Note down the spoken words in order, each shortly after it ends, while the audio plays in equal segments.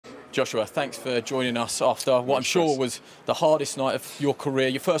Joshua, thanks for joining us after what I'm sure was the hardest night of your career,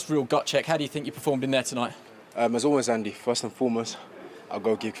 your first real gut check. How do you think you performed in there tonight? As always, Andy, first and foremost, I'll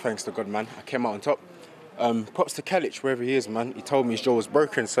go give thanks to God, man. I came out on top. Props to Calic, wherever he is, man. He told me his jaw was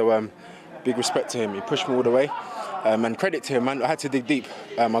broken, so big respect to him. He pushed me all the way. And credit to him, man. I had to dig deep.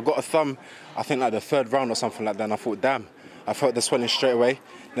 I got a thumb, I think like the third round or something like that, and I thought, damn. I felt the swelling straight away.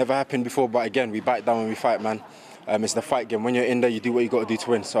 Never happened before, but again, we bite down when we fight, man. It's the fight game. When you're in there, you do what you got to do to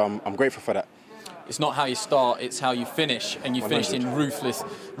win, so I'm grateful for that. It's not how you start, it's how you finish, and you 100. finished in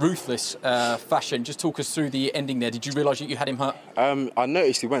ruthless fashion. Just talk us through the ending there. Did you realise that you had him hurt? I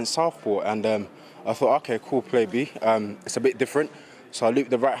noticed he went southpaw, and I thought, okay, cool play, B. It's a bit different. So I looped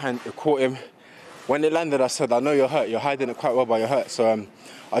the right hand, it caught him. When it landed, I said, I know you're hurt. You're hiding it quite well, but you're hurt. So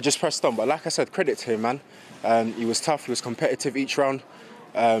I just pressed on. But like I said, credit to him, man. He was tough. He was competitive each round.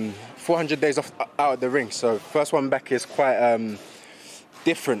 400 days out of the ring. So first one back is quite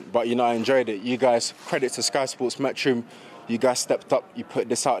different, but, you know, I enjoyed it. You guys, credit to Sky Sports Matchroom. You guys stepped up. You put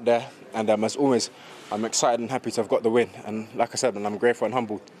this out there. And as always, I'm excited and happy to have got the win. And like I said, man, I'm grateful and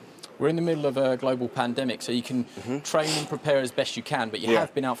humbled. We're in the middle of a global pandemic, so you can train and prepare as best you can, but you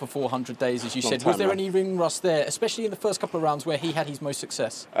have been out for 400 days, as you said. Was there any ring rust there, especially in the first couple of rounds where he had his most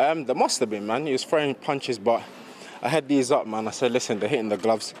success? There must have been, man. He was throwing punches, but I had these up, man. I said, listen, they're hitting the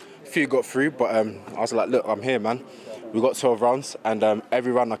gloves. A few got through, but I was like, look, I'm here, man. We got 12 rounds, and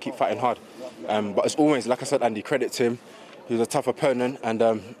every round I keep fighting hard. But as always, like I said, Andy, credit to him. He was a tough opponent, and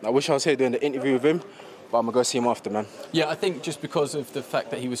I wish I was here doing the interview with him, but I'm going to go see him after, man. Yeah, I think just because of the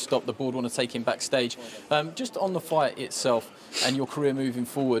fact that he was stopped, the board want to take him backstage. Just on the fight itself and your career moving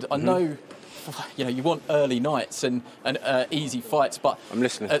forward, I know, you know, you want early nights and easy fights, but I'm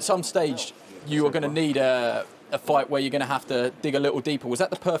listening. At some stage, you are going to need a fight where you're going to have to dig a little deeper. Was that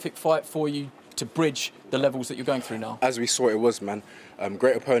the perfect fight for you to bridge the levels that you're going through now? As we saw, it was, man.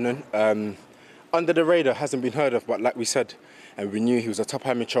 Great opponent. Under the radar, hasn't been heard of, but like we said, and we knew he was a top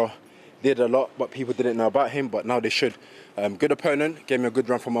amateur. Did a lot, but people didn't know about him, but now they should. Good opponent, gave me a good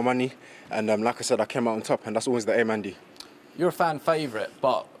run for my money, and like I said, I came out on top, and that's always the aim, Andy. You're a fan favourite,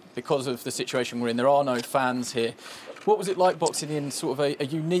 but because of the situation we're in, there are no fans here. What was it like boxing in sort of a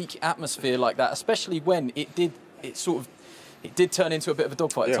unique atmosphere like that, especially when it did turn into a bit of a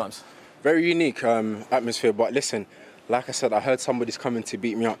dogfight at times? Very unique atmosphere, but listen, like I said, I heard somebody's coming to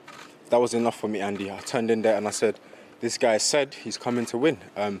beat me up. That was enough for me, Andy. I turned in there and I said, this guy said he's coming to win.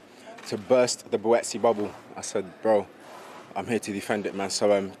 To burst the Buatsi bubble. I said, bro, I'm here to defend it, man.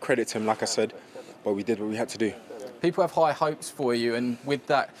 So credit to him, like I said, but we did what we had to do. People have high hopes for you, and with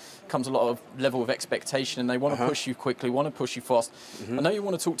that comes a lot of level of expectation, and they want to push you quickly, want to push you fast. I know you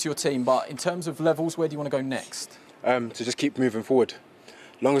want to talk to your team, but in terms of levels, where do you want to go next? To just keep moving forward.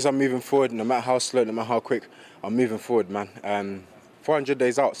 As long as I'm moving forward, no matter how slow, no matter how quick, I'm moving forward, man. 400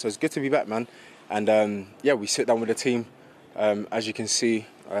 days out, so it's good to be back, man. And yeah, we sit down with the team. As you can see,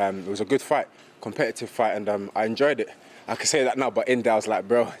 it was a good fight, competitive fight, and I enjoyed it. I can say that now, but in there I was like,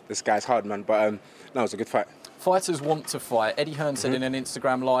 bro, this guy's hard, man. But no, it was a good fight. Fighters want to fight. Eddie Hearn said in an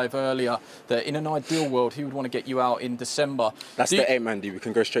Instagram live earlier that in an ideal world, he would want to get you out in December. That's the aim, Andy. We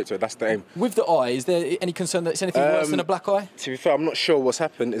can go straight to it. That's the aim. With the eye, is there any concern that it's anything worse than a black eye? To be fair, I'm not sure what's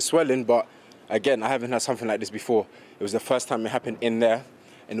happened. It's swelling, but again, I haven't had something like this before. It was the first time it happened in there,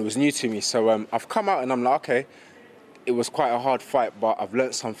 and it was new to me. So I've come out and I'm like, okay, it was quite a hard fight, but I've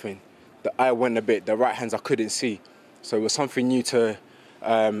learnt something. The eye went a bit, the right hands I couldn't see. So it was something new to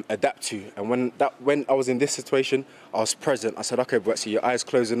adapt to. And when I was in this situation, I was present. I said, okay, Buatsi, your eyes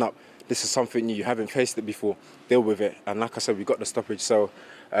closing up. This is something new. You haven't faced it before. Deal with it. And like I said, we got the stoppage. So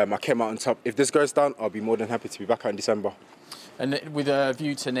I came out on top. If this goes down, I'll be more than happy to be back out in December. And with a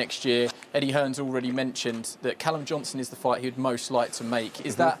view to next year, Eddie Hearn's already mentioned that Callum Johnson is the fight he'd most like to make.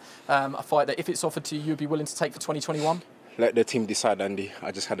 Is that a fight that, if it's offered to you, you'd be willing to take for 2021? Let the team decide, Andy.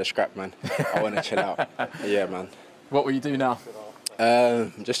 I just had a scrap, man. I want to chill out. Yeah, man. What will you do now?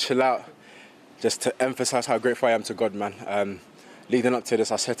 Just chill out. Just to emphasise how grateful I am to God, man. Leading up to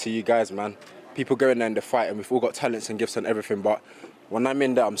this, I said to you guys, man, people go in there in the fight and we've all got talents and gifts and everything, but when I'm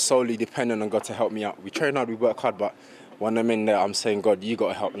in there, I'm solely dependent on God to help me out. We train hard, we work hard, but when I'm in there, I'm saying, God, you got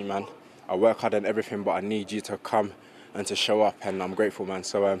to help me, man. I work hard and everything, but I need you to come and to show up, and I'm grateful, man.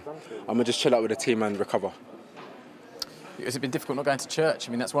 So I'm going to just chill out with the team and recover. Has it been difficult not going to church?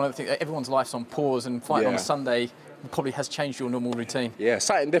 I mean, that's one of the things, everyone's life's on pause, and fighting on a Sunday probably has changed your normal routine. Yeah,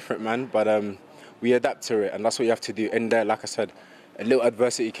 something different, man, but we adapt to it, and that's what you have to do. In there, like I said, a little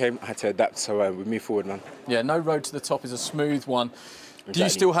adversity came, I had to adapt, so we move forward, man. Yeah, no road to the top is a smooth one. Exactly. Do you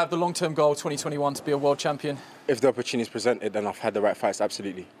still have the long-term goal, 2021, to be a world champion? If the opportunity is presented, then I've had the right fights,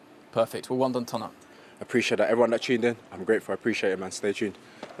 absolutely. Perfect. Well, one done, Tana. Appreciate that. Everyone that tuned in, I'm grateful. I appreciate it, man. Stay tuned.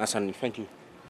 Nice, Andy. Thank you.